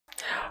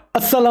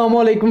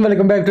Assalamualaikum,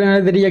 welcome back to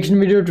another reaction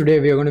video. Today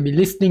we are going to be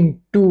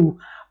listening to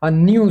a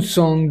new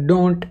song,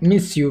 Don't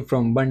Miss You,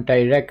 from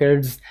Buntai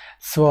Records,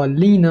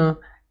 SWAALINA,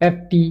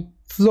 FT,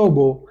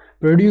 FLOWBO,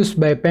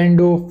 produced by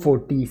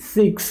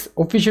PENDO46,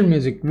 official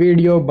music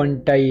video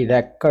Buntai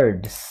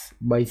Records.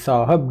 भाई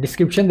साहब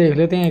description देख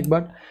लेते हैं एक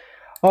बार.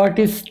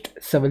 Artist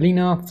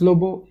SWAALINA,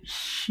 FLOWBO.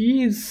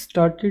 She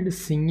started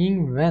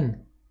singing when?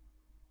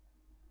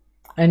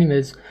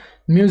 Anyways,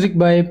 music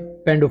by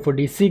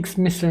PENDO46,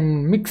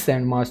 mix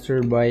and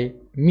mastered by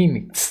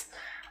Mimix.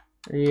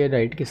 ये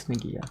right किसने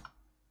किया,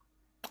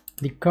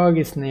 लिखा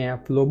किसने है?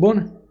 फ्लोबो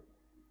ने.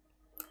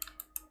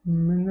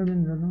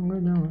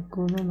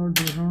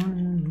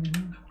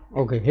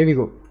 Okay, here we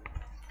go.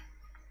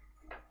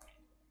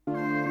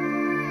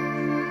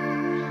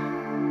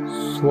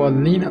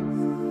 SWAALINA.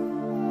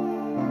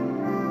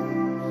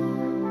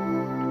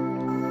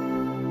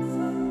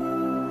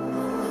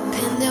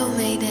 Pendo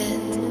made it.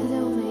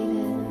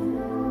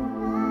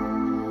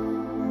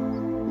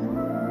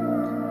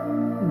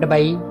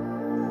 Bye.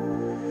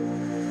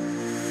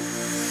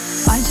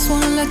 I just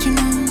wanna let you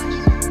know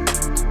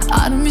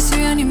I don't miss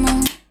you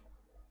anymore.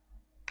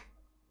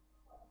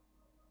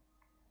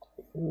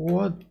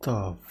 What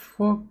the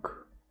fuck?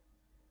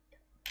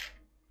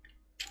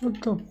 What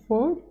the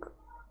fuck?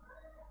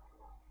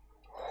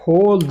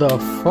 Hold the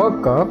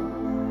fuck up.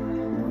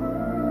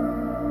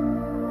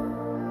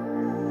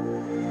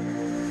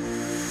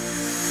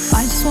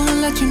 I just wanna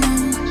let you know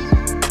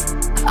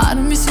I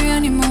don't miss you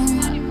anymore.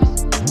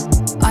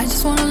 I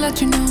just wanna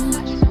let you know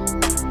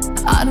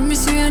I don't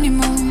miss you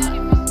anymore.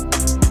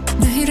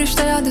 नहीं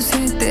रिश्ता यादों से,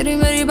 तेरी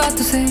मेरी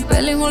बातों से,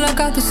 पहली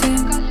मुलाकातों से,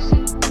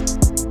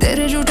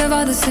 तेरे झूठे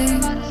वादे से.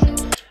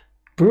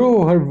 Bro,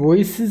 her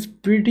voice is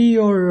pretty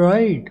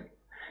alright.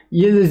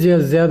 ये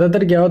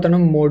ज़्यादातर क्या होता है ना,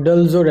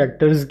 मॉडल्स और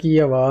एक्टर्स की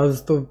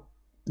आवाज़ तो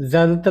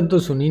ज़्यादातर तो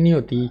सुनी नहीं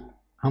होती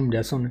हम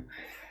जैसों ने,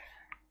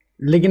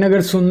 लेकिन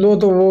अगर सुन लो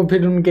तो वो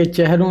फिर उनके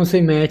चेहरों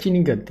से मैच ही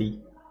नहीं करती.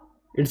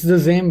 It's the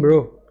same, bro.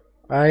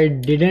 I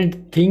didn't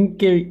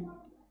think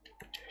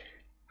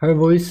her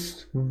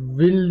voice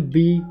will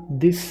be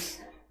this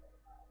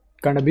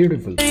kind of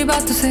beautiful. तेरी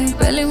बातों से,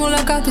 पहली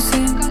मुलाकातों से,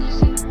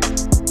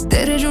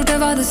 तेरे झूठे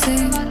वादे से,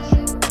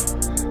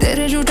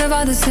 तेरे झूठे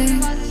वादे से.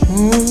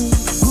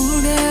 भूल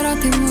गए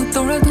रातें वो,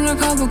 तोड़े तूने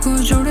ख्वाबों को,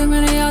 जोड़े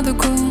मैंने यादों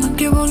को. अब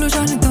क्या बोलूं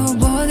जाने दो,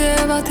 बहुत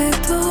ये बातें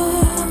तो,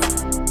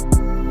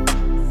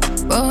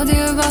 बहुत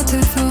ये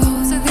बातें तो.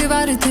 से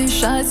दीवारें थे,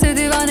 शायद से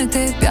दीवाने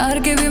थे, प्यार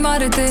के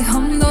बीमार थे,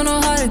 हम दोनों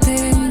हारे थे,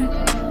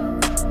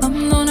 हम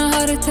दोनों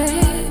हारे थे.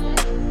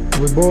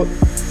 We both.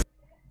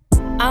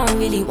 I don't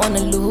really wanna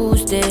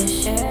lose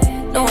this.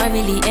 No, I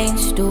really ain't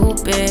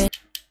stupid.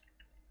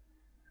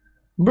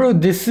 Bro,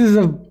 this is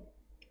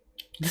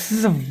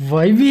a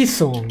vibey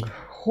song.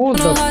 Hold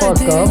the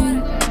fuck up.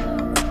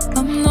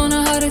 हम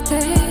दोनों हारे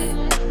थे.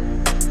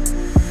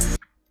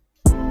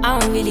 I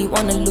don't really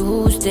wanna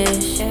lose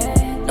this.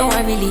 No,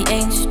 I really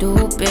ain't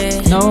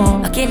stupid. No.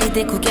 अकेले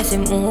देखो कैसे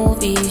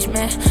movies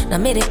में, ना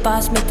मेरे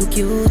पास में तू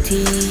क्यों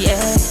थी?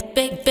 Yeah.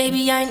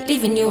 Baby, I ain't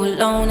leaving you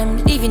alone. I'm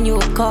leaving you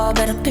a call,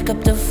 better pick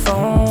up the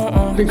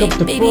phone. Pick up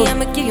the Baby, phone.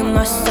 I'ma give you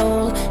my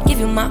soul, give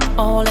you my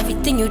all,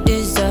 everything you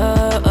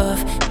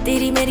deserve.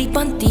 तेरी मेरी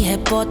बनती है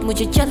बहुत,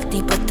 मुझे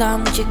जल्दी बता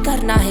मुझे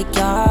करना है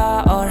क्या.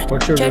 और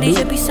चढ़ी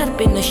जब भी सर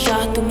पे नशा,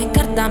 तुम्हें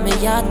करता मैं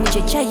याद,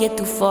 मुझे चाहिए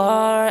तू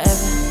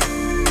forever.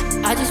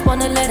 I just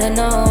wanna let her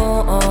know,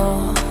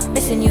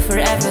 missing you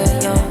forever,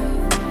 yo.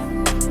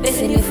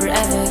 Missing you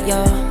forever, yo.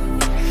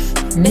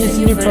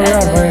 Missing you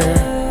forever.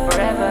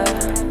 Forever.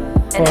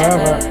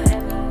 Forever.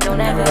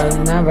 Don't ever.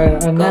 Never,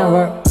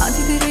 never.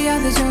 आधी तेरी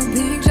यादें जब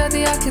भीग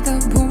जाती आंखें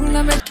तब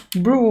भूलना मैं.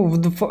 Bro,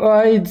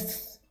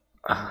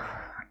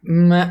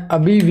 मैं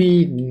अभी भी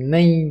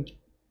नहीं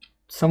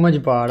समझ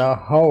पा रहा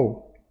how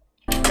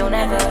Don't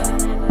ever.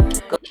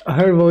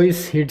 her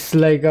voice hits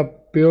like a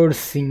pure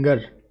singer.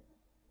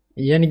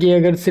 यानी कि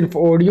अगर सिर्फ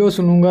ऑडियो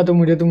सुनूंगा तो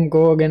मुझे तुम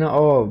कहोगे ना,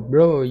 oh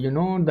bro, you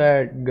know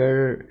that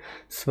girl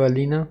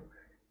SWAALINA,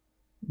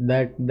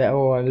 that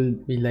oh, I'll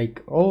be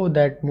like, oh,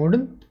 that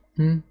model,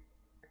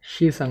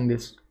 she sang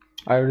this.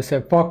 I will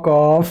say fuck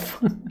off.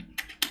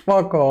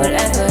 Fuck off.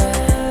 Forever.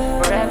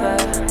 Forever.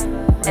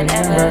 And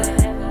ever.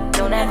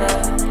 Don't ever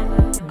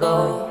go.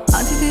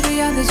 आधी तेरी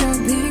यादें जब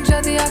भीग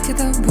जाती आंखें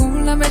तब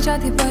भूलना मैं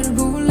चाहती पर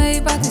भूल नहीं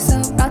पाती.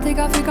 सब बातें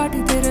काफी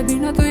काटी तेरे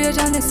बिना, तू ये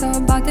जाने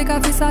सब बातें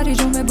काफी सारी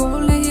जो मैं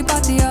बोल नहीं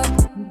पाती.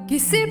 अब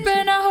किसी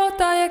पे ना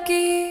होता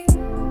यकीन,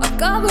 अब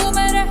काबू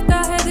में रहता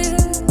है दिल,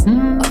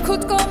 और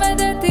खुद को मैं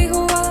देती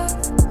हुआ.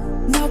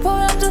 Now boy,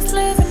 I'm just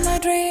living my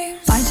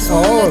dreams. I just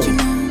wanna let you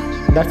know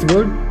That's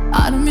good.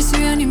 I don't miss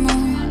you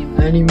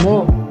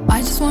Anymore.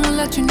 I just wanna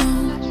let you know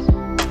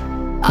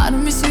I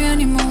don't miss you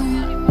anymore.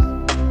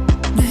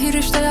 नहीं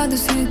रिश्ता यादों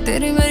से,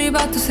 तेरी मेरी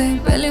बातों से,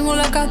 पहली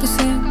मुलाकातों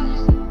से,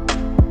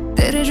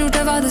 तेरे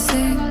झूठे वादे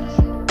से,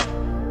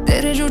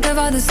 तेरे झूठे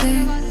वादे से.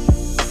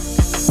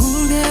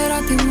 भूल गए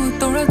रातें वो,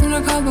 तोड़े तूने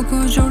ख्वाबों को,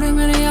 जोड़े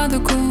मैंने यादों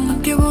को.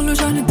 अब क्या बोलूं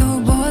जाने दो,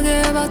 बहुत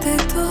ये बातें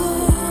तो,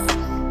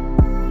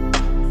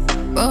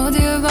 बहुत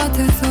ये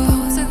बातें तो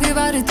से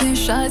दीवार थे,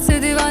 शायद से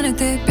दीवाने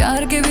थे,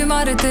 प्यार के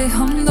बीमार थे,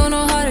 हम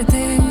दोनों हारे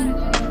थे,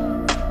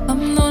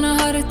 हम दोनों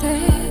हारे थे।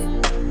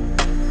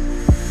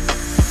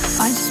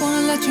 I just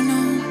wanna let you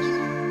know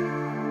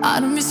I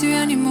don't miss you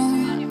anymore.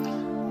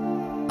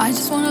 I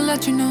just wanna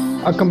let you know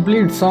A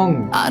complete song.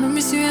 I don't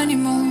miss you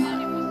anymore.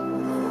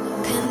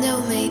 Pendo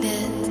made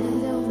it.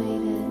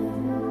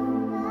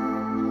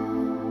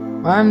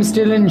 I'm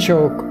still in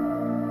shock.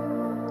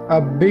 A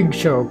big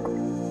shock.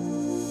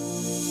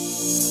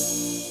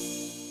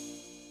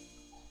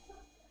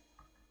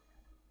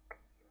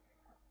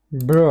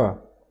 Bruh.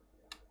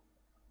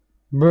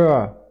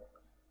 Bruh.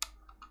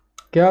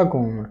 क्या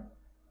कहूँ मैं?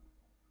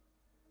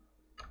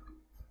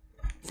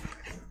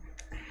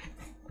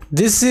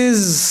 This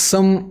is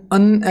some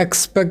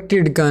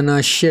unexpected kind of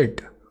shit.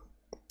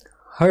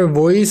 Her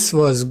voice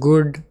was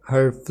good,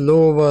 her flow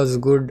was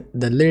good,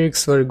 the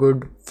lyrics were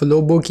good,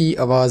 FLOWBO की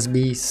आवाज़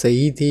भी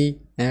सही थी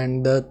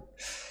and the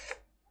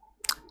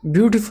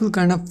beautiful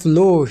kind of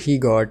flow he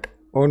got.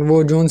 और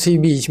वो जोन सी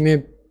बीच में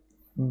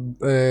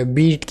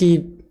बीट की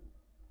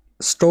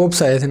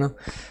स्टॉप्स आए थे ना,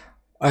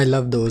 I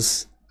love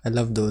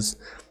those.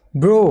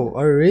 ब्रो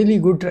और रियली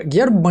गुड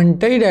यार।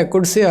 बंटाई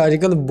रिकॉर्ड से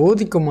आजकल बहुत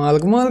ही कमाल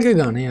के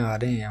गाने आ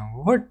रहे हैं।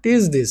 What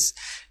is this?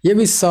 ये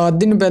भी 7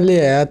 दिन पहले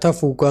आया था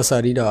फूका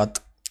सारी रात,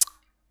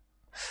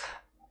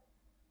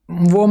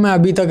 वो मैं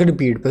अभी तक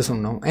रिपीट पे सुन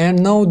रहा हूँ। And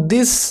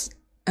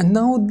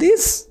now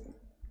this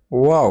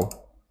wow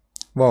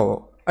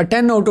a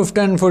 10 out of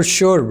 10 for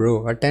sure bro,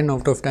 a 10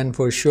 out of 10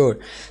 for sure.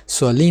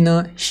 SWAALINA,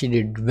 she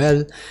did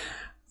well.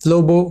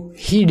 FLOWBO,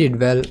 he did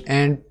well,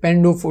 and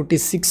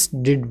PENDO46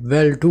 did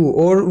well too.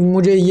 और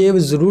मुझे ये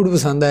ज़रूर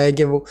पसंद आया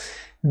कि वो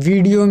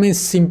वीडियो में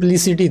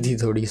सिंपलिसिटी थी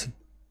थोड़ी सी,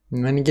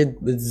 मैंने कि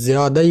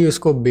ज़्यादा ही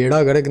उसको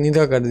बेड़ा गर्क नहीं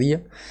था कर दिया।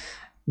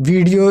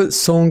 वीडियो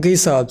सॉन्ग के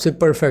हिसाब से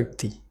परफेक्ट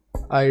थी।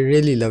 I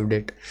really loved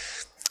it.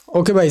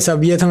 Okay भाई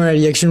साहब, ये था मेरा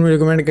रिएक्शन। मुझे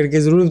कमेंट करके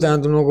ज़रूर बताना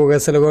तुम लोगों को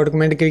कैसा लगा, और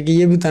कमेंट करके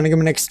ये भी बताना कि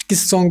मैं नेक्स्ट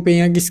किस सॉन्ग पे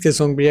या किसके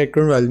सॉन्ग पे रिएक्ट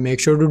करूँ।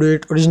 Make sure to do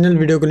it. Original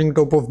video को link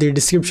top of the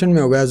description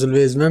में होगा एज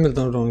ऑलवेज। मैं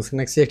मिलता हूँ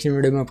नेक्स्ट रिएक्शन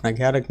वीडियो में। अपना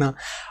ख्याल रखना।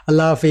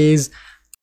 अल्लाह हाफिज़।